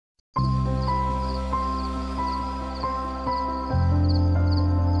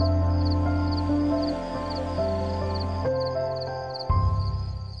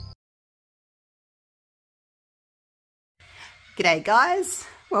G'day guys,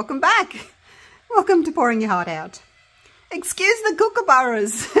 welcome back. Welcome to Pouring Your Heart Out. Excuse the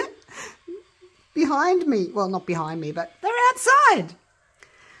kookaburras behind me. Well, not behind me, but they're outside.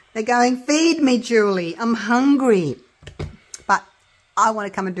 They're going, feed me, Julie. I'm hungry. But I want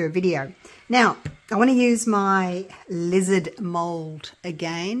to come and do a video. Now, I want to use my lizard mold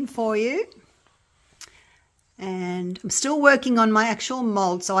again for you. And I'm still working on my actual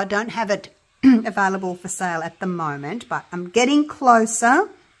mold, so I don't have it available for sale at the moment, but I'm getting closer.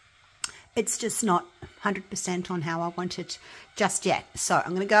 It's just not 100% on how I want it just yet. So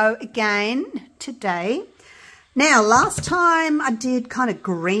I'm going to go again today. Now, last time I did kind of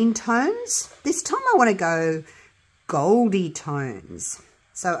green tones. This time I want to go goldy tones.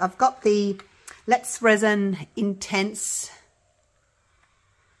 So I've got the Let's Resin Intense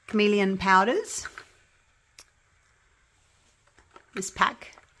Chameleon Powders. This pack.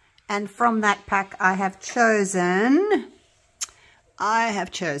 And from that pack, I have chosen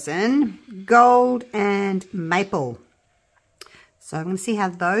gold and maple. So I'm going to see how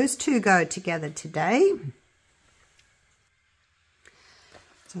those two go together today.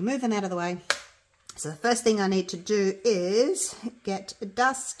 So I'll move them out of the way. So the first thing I need to do is get a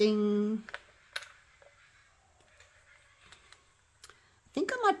dusting. I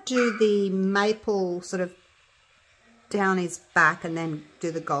think I might do the maple sort of down his back and then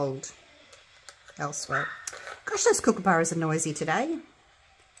do the gold elsewhere. Gosh, those kookaburras are noisy today,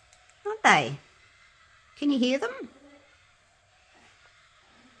 aren't they? Can you hear them?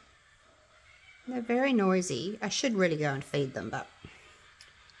 They're very noisy. I should really go and feed them, but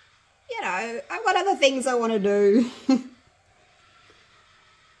you know, I've got other things I want to do.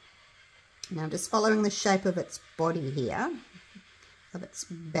 Now I'm just following the shape of its body here, of its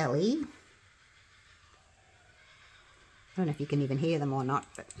belly. I don't know if you can even hear them or not,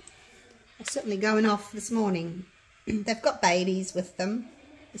 but they're certainly going off this morning. They've got babies with them.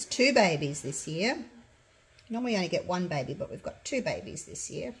 There's 2 babies this year. Normally we only get 1 baby, but we've got 2 babies this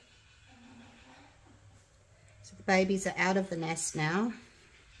year. So the babies are out of the nest now,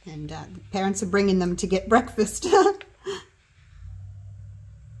 and the parents are bringing them to get breakfast. All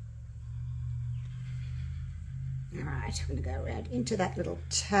right, I'm going to go around into that little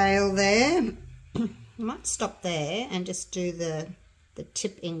tail there. I might stop there and just do the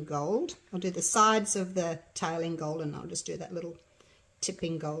tip in gold. I'll do the sides of the tail in gold, and I'll just do that little tip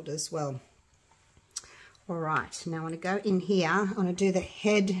in gold as well. All right, now I want to go in here. I want to do the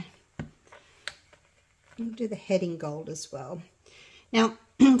head. I'll do the head in gold as well. Now,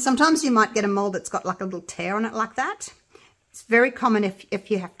 sometimes you might get a mold that's got like a little tear on it like that. It's very common if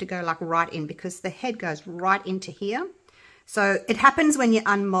you have to go like right in, because the head goes right into here. So it happens when you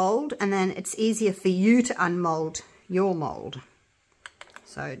unmold, and then it's easier for you to unmold your mold.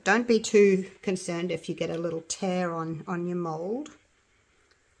 So don't be too concerned if you get a little tear on your mold.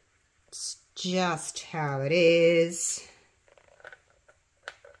 It's just how it is.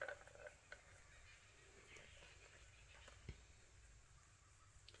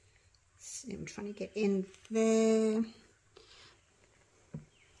 See, I'm trying to get in there.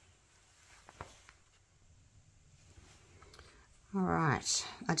 All right,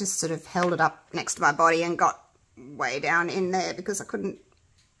 I just sort of held it up next to my body and got way down in there because I couldn't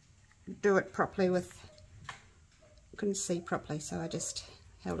do it properly couldn't see properly, so I just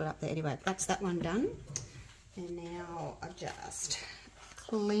held it up there. Anyway, that's that one done. And now I just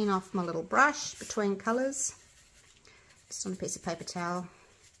clean off my little brush between colours, just on a piece of paper towel.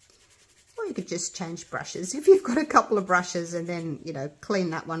 Or you could just change brushes if you've got a couple of brushes, and then, you know,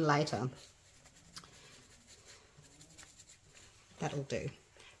 clean that one later. That'll do.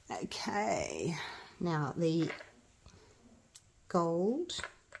 Okay, now the gold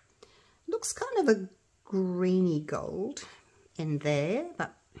looks kind of a greeny gold in there,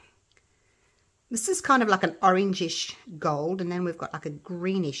 but this is kind of like an orangish gold, and then we've got like a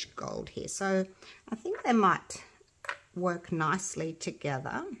greenish gold here. So I think they might work nicely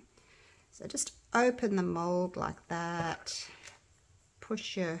together. So just open the mold like that,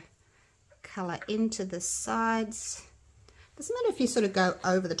 push your colour into the sides. Doesn't matter if you sort of go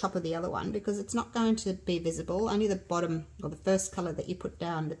over the top of the other one, because it's not going to be visible. Only the bottom, or the first colour that you put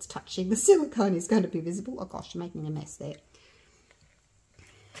down that's touching the silicone, is going to be visible. Oh gosh, I'm making a mess there.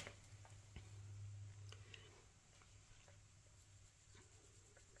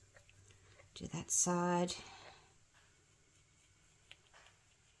 Do that side.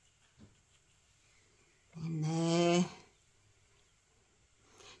 In there.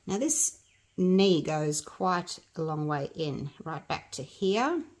 Now this knee goes quite a long way in, right back to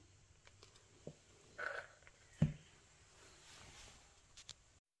here.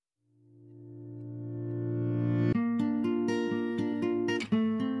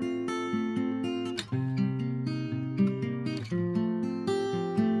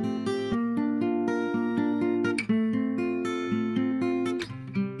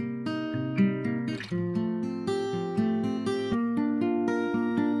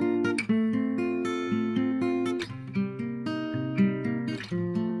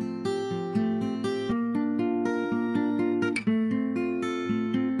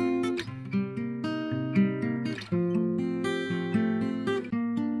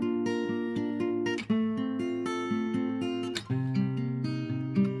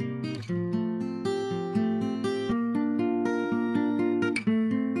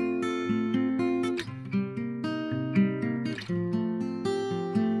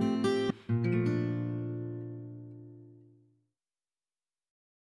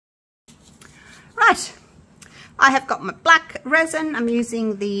 right, I have got my black resin. I'm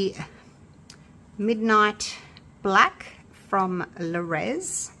using the Midnight Black from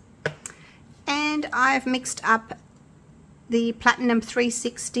Res, and I've mixed up the Platinum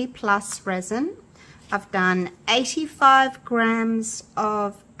 360 Plus resin. I've done 85 grams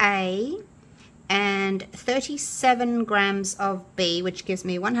of A and 37 grams of B, which gives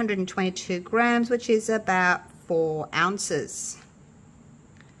me 122 grams, which is about 4 ounces.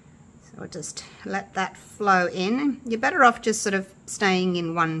 So I'll just let that flow in. You're better off just sort of staying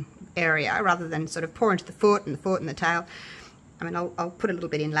in one area rather than sort of pour into the foot and the tail. I mean, I'll put a little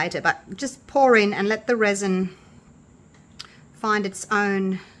bit in later, but just pour in and let the resin find its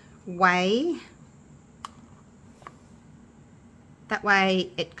own way. That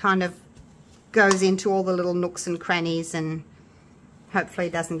way it kind of goes into all the little nooks and crannies and hopefully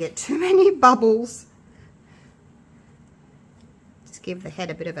doesn't get too many bubbles. Just give the head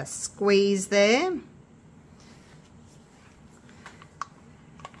a bit of a squeeze there.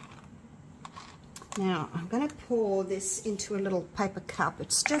 Now I'm going to pour this into a little paper cup.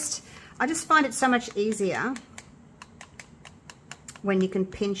 I just find it so much easier when you can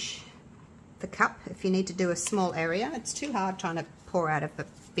pinch the cup if you need to do a small area. It's too hard trying to pour out of a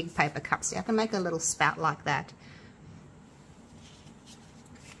big paper cup. See, I can make a little spout like that.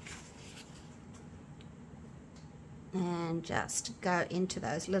 And just go into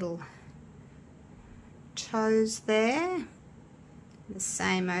those little toes there. The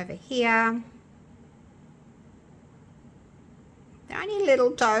same over here. They're only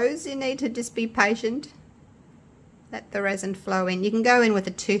little toes, you need to just be patient. Let the resin flow in. You can go in with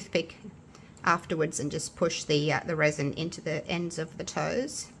a toothpick afterwards and just push the resin into the ends of the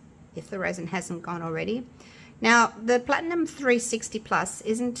toes if the resin hasn't gone already. Now the Platinum 360 Plus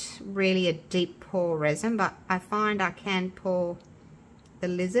isn't really a deep pour resin, but I find I can pour the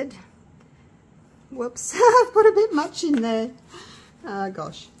Lizard. Whoops, I've put a bit much in there. Oh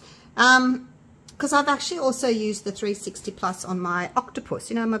gosh. Because I've actually also used the 360 Plus on my octopus.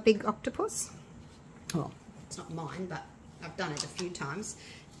 You know, my big octopus? Well, it's not mine, but I've done it a few times.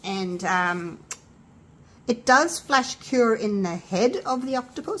 And it does flash cure in the head of the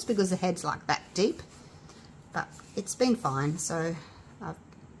octopus because the head's like that deep, but it's been fine, so I've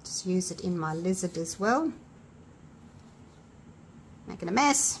just used it in my Lizard as well. Making a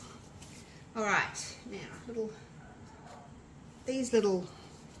mess. All right, now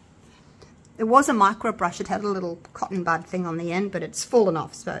there was a micro brush. It had a little cotton bud thing on the end, but it's fallen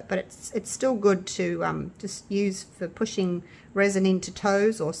off. So, but it's still good to just use for pushing resin into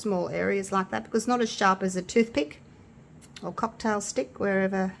toes or small areas like that, because it's not as sharp as a toothpick or cocktail stick,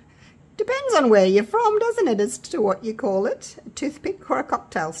 wherever. Depends on where you're from, doesn't it, as to what you call it, a toothpick or a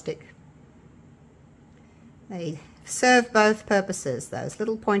cocktail stick. They serve both purposes, those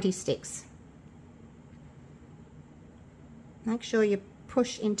little pointy sticks. Make sure you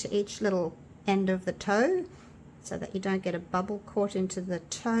push into each little end of the toe so that you don't get a bubble caught into the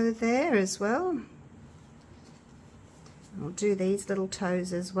toe there as well. We'll do these little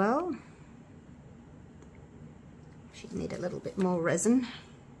toes as well. Should need a little bit more resin.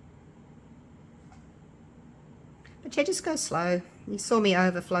 But yeah, just go slow. You saw me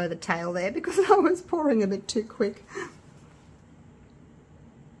overflow the tail there because I was pouring a bit too quick.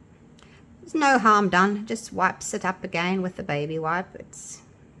 There's no harm done. Just wipes it up again with the baby wipe. It's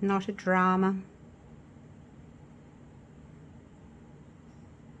not a drama.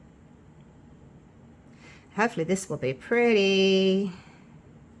 Hopefully this will be pretty.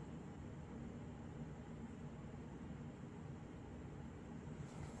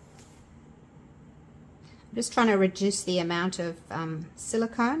 I'm just trying to reduce the amount of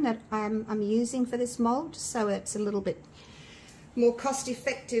silicone that I'm using for this mold, so it's a little bit more cost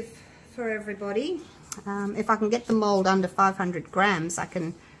effective for everybody. If I can get the mold under 500 grams, I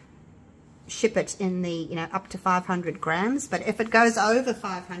can ship it in the, up to 500 grams. But if it goes over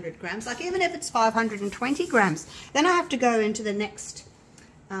 500 grams, like even if it's 520 grams, then I have to go into the next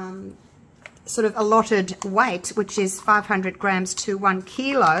sort of allotted weight, which is 500 grams to 1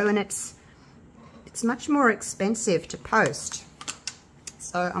 kilo, and it's much more expensive to post.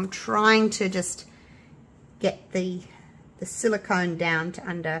 So I'm trying to just get the silicone down to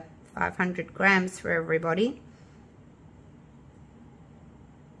under 500 grams for everybody.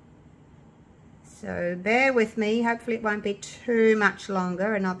 So bear with me. Hopefully it won't be too much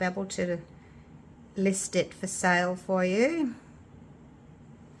longer and I'll be able to list it for sale for you.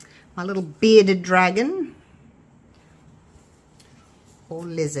 My little bearded dragon or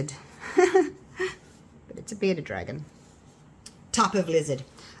lizard. But it's a bearded dragon. Type of lizard.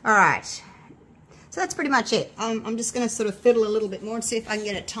 Alright. So that's pretty much it. I'm just going to sort of fiddle a little bit more and see if I can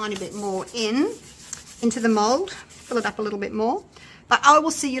get a tiny bit more in. into the mold, fill it up a little bit more. But I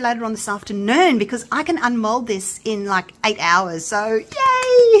will see you later on this afternoon because I can unmold this in like 8 hours. So yay!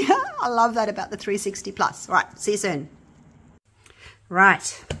 I love that about the 360 Plus. All right, see you soon.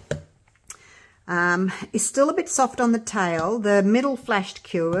 Right. It's still a bit soft on the tail. The middle flashed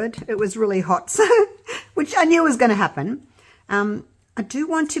cured. It was really hot, so which I knew was going to happen. I do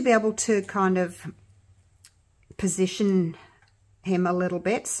want to be able to kind of position him a little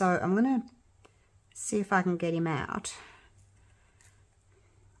bit, so I'm going to see if I can get him out.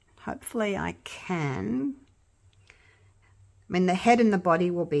 Hopefully I can. I mean, the head and the body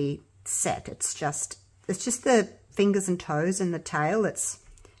will be set. It's just the fingers and toes and the tail that's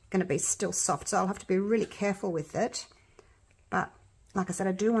going to be still soft, so I'll have to be really careful with it. But like I said,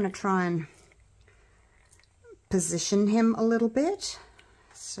 I do want to try and position him a little bit.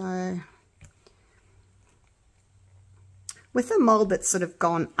 So with a mold that's sort of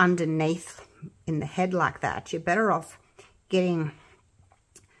gone underneath in the head like that, you're better off getting,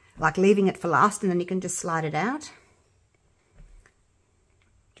 like leaving it for last, and then you can just slide it out.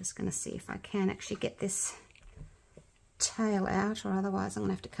 Just going to see if I can actually get this tail out, or otherwise I'm going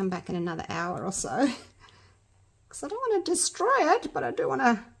to have to come back in another hour or so. Because I don't want to destroy it, but I do want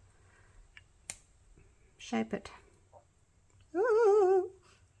to shape it. Oh,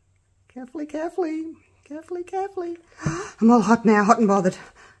 carefully, carefully, carefully, carefully. I'm all hot now, hot and bothered.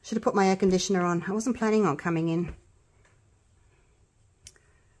 Should have put my air conditioner on. I wasn't planning on coming in.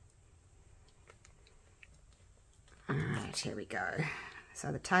 Alright, here we go.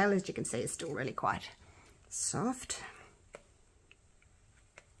 So the tail, as you can see, is still really quite soft.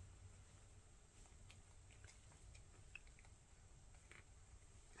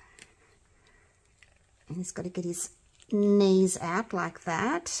 And he's got to get his knees out like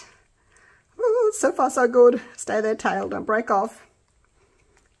that. Ooh, so far so good. Stay there, tail. Don't break off.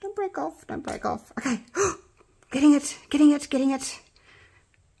 Don't break off. Don't break off. Okay. Getting it. Getting it. Getting it.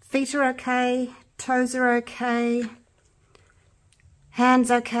 Feet are okay. Toes are okay. Hands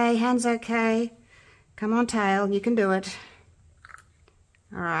okay. Hands okay. Come on, tail. You can do it.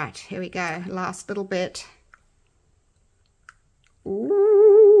 All right. Here we go. Last little bit.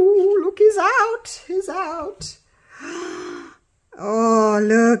 Ooh, look, he's out. He's out. Oh,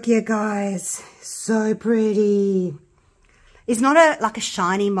 look, you guys. So pretty. It's not like a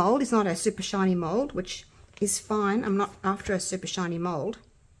shiny mold. It's not a super shiny mold, which is fine. I'm not after a super shiny mold.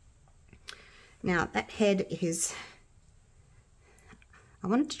 Now, that head is... I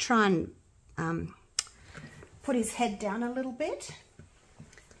wanted to try and put his head down a little bit.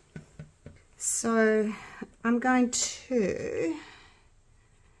 So, I'm going to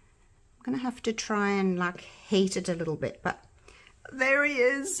have to try and like heat it a little bit, but there he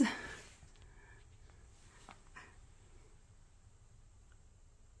is.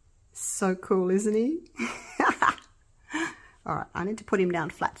 So cool, isn't he? All right, I need to put him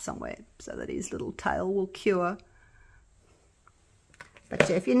down flat somewhere so that his little tail will cure. But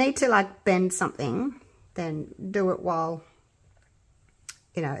if you need to like bend something, then do it while,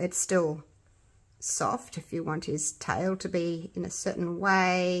 you know, it's still soft. If you want his tail to be in a certain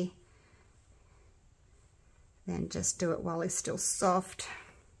way, then just do it while he's still soft.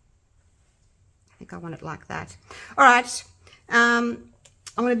 I think I want it like that. All right, I'm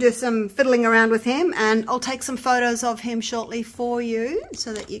going to do some fiddling around with him, and I'll take some photos of him shortly for you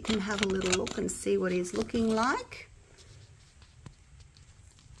so that you can have a little look and see what he's looking like.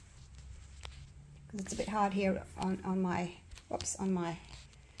 It's a bit hard here on my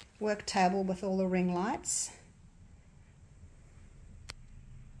work table with all the ring lights.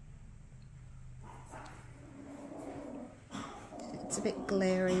 It's a bit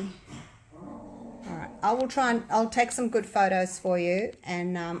glary. All right, I will try and I'll take some good photos for you,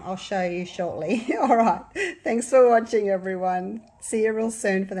 and I'll show you shortly. All right, thanks for watching, everyone. See you real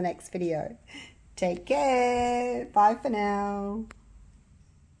soon for the next video. Take care. Bye for now.